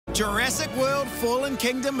Jurassic World Fallen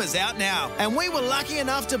Kingdom is out now, and we were lucky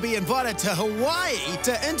enough to be invited to Hawaii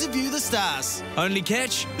to interview the stars. Only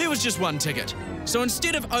catch, there was just one ticket. So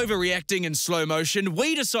instead of overreacting in slow motion,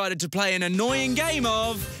 we decided to play an annoying game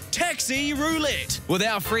of Taxi Roulette with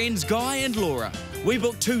our friends Guy and Laura. We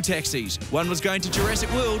booked 2 taxis. One was going to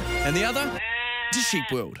Jurassic World and the other to Sheep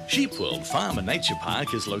World. Sheep World Farm and Nature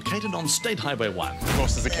Park is located on State Highway 1. Of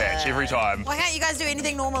course, there's a catch every time. Why can't you guys do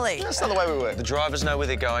anything normally? That's not the way we work. The drivers know where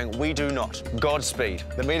they're going. We do not. Godspeed.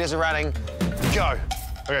 The meters are running. Go.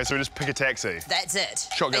 Okay, so we just pick a taxi. That's it.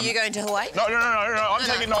 Shotgun. Are you going to Hawaii? No. I'm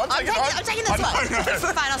taking this one. I'm taking this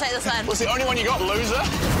one. Fine, I'll take this one. What's the only one you got, loser?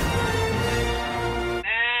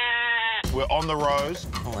 We're on the road.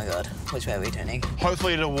 Oh my God, which way are we turning?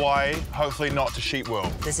 Hopefully to Hawaii, hopefully not to Sheep World.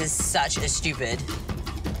 This is such a stupid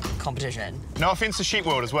competition. No offence to Sheep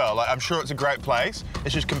World as well. Like, I'm sure it's a great place.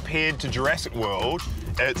 It's just compared to Jurassic World,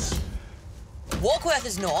 it's... Walkworth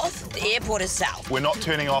is north, the airport is south. We're not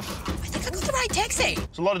turning off. I think I got the right taxi.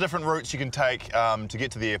 There's a lot of different routes you can take to get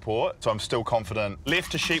to the airport, so I'm still confident.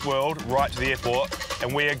 Left to Sheep World, right to the airport,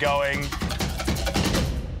 and we are going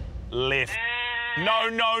left. No.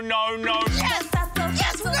 Yes!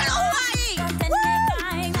 Yes, we're going to Hawaii! Woo!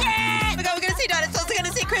 Yeah! We're going to see dinosaurs, we're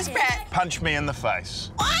going to see Chris Pratt. Punch me in the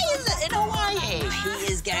face. Why is it in Hawaii?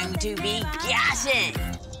 He is going to be gassing.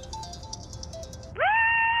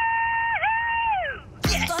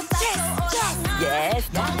 Yes!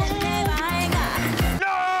 No!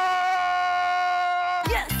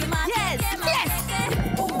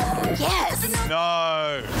 Yes!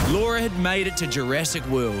 No! Laura had made it to Jurassic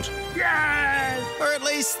World. Yes! Or at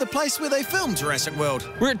least the place where they filmed Jurassic World.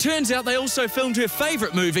 Where it turns out they also filmed her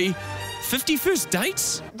favourite movie, 50 First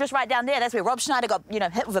Dates. Just right down there, that's where Rob Schneider got,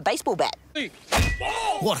 hit with a baseball bat.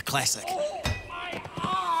 What a classic.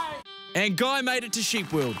 And Guy made it to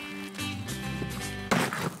Sheep World.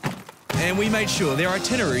 And we made sure their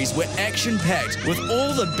itineraries were action-packed with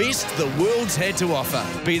all the best the world's had to offer,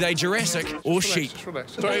 be they Jurassic or sheep.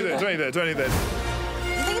 Relax. Don't eat that.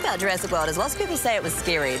 The thing about Jurassic World is lots of people say it was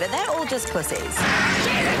scary, but they're all just pussies.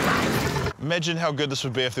 Imagine how good this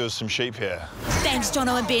would be if there was some sheep here. Thanks,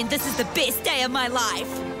 Jono and Ben. This is the best day of my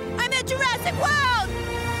life. I'm at Jurassic World!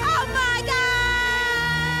 Oh, my God!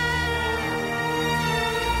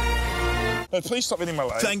 No, please stop eating my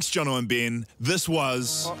leg. Thanks, Jono and Ben. This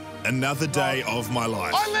was another day of my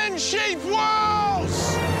life. I'm in Sheep World!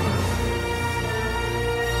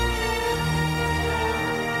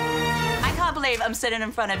 I can't believe I'm sitting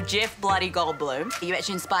in front of Jeff Bloody Goldblum. You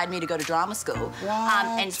actually inspired me to go to drama school.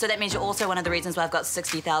 And so that means you're also one of the reasons why I've got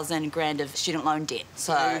 60,000 grand of student loan debt.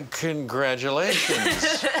 So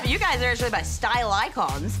Congratulations. you guys are actually my style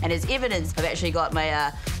icons, and as evidence, I've actually got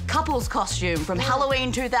my couple's costume from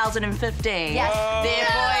Halloween 2015. Yes.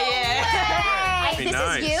 Therefore, yeah. This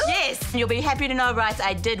is you? Yes. You'll be happy to know, Bryce,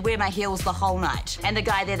 I did wear my heels the whole night. And the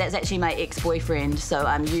guy there, that's actually my ex-boyfriend. So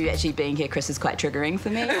you actually being here, Chris, is quite triggering for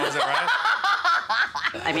me. Oh, is that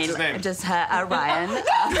right? I mean, What's his name? just Ryan.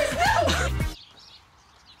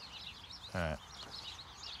 All right.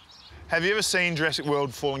 Have you ever seen Jurassic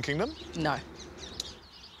World Fallen Kingdom? No.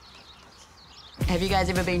 Have you guys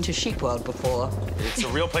ever been to Sheep World before? It's a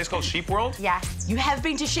real place called Sheep World? Yes. You have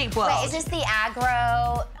been to Sheep World? Wait, is this the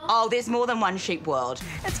agro? Oh, there's more than one Sheep World.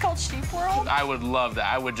 It's called Sheep World? I would love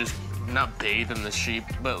that. I would just not bathe in the sheep,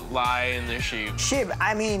 but lie in the sheep. Sheep.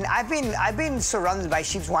 I mean, I've been surrounded by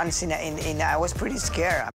sheep once. I was pretty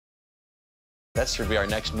scared. That should be our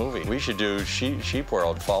next movie. We should do Sheep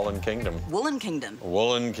World, Fallen Kingdom. Woolen Kingdom.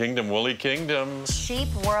 Woolen Kingdom, Woolly Kingdom. Sheep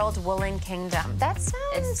World, Woolen Kingdom. That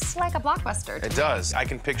sounds like a blockbuster. It does. I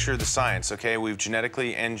can picture the science, okay? We've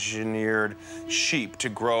genetically engineered sheep to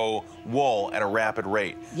grow wool at a rapid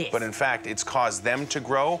rate. Yes. But in fact, it's caused them to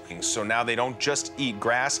grow. So now they don't just eat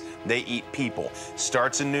grass, they eat people.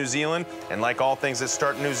 Starts in New Zealand, and like all things that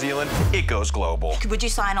start in New Zealand, it goes global. Would you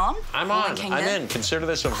sign on? I'm Woolen on. Kingdom? I'm in. Consider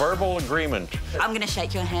this a verbal agreement. I'm going to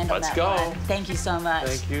shake your hand on Let's that go. one. Thank you so much.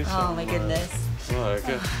 Thank you so Oh, my much. goodness.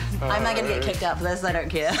 Okay. I'm not going to get kicked out for this. I don't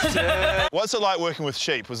care. What's it like working with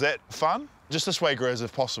sheep? Was that fun? Just this way, Grizz,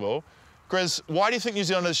 if possible. Grizz, why do you think New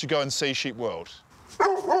Zealanders should go and see Sheep World?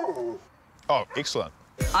 Oh, excellent.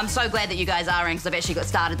 I'm so glad that you guys are in, because I've actually got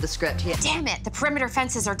started the script here. Damn it, the perimeter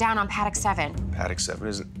fences are down on paddock 7. Paddock 7,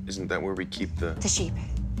 isn't that where we keep the... The sheep.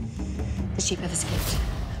 The sheep have escaped.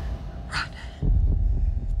 Run.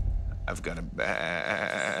 I've got a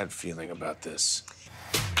bad feeling about this.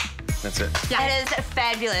 That's it. It is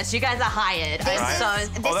fabulous. You guys are hired. This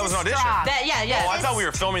Oh, that was an audition? Yeah. Oh, I thought we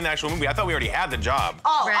were filming the actual movie. I thought we already had the job.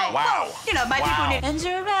 Oh, Right. Wow. You know, my Wow. people knew. And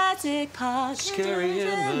Jurassic Park. Scary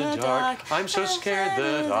in the dark. I'm so scared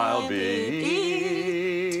that I'll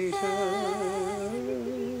be.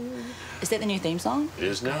 that the new theme song? It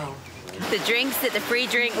is now. The drinks at the free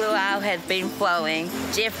drink luau have been flowing.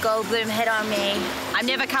 Jeff Goldblum hit on me. I'm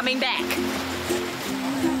never coming back.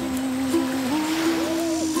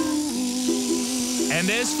 And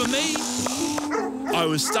as for me, I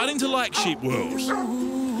was starting to like Sheep World.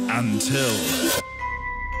 Until...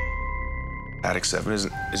 Attic 7,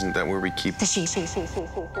 isn't that where we keep... The sheep.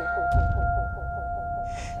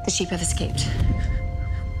 The sheep have escaped.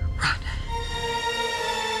 Run.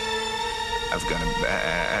 I've got a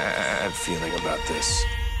bad feeling about this.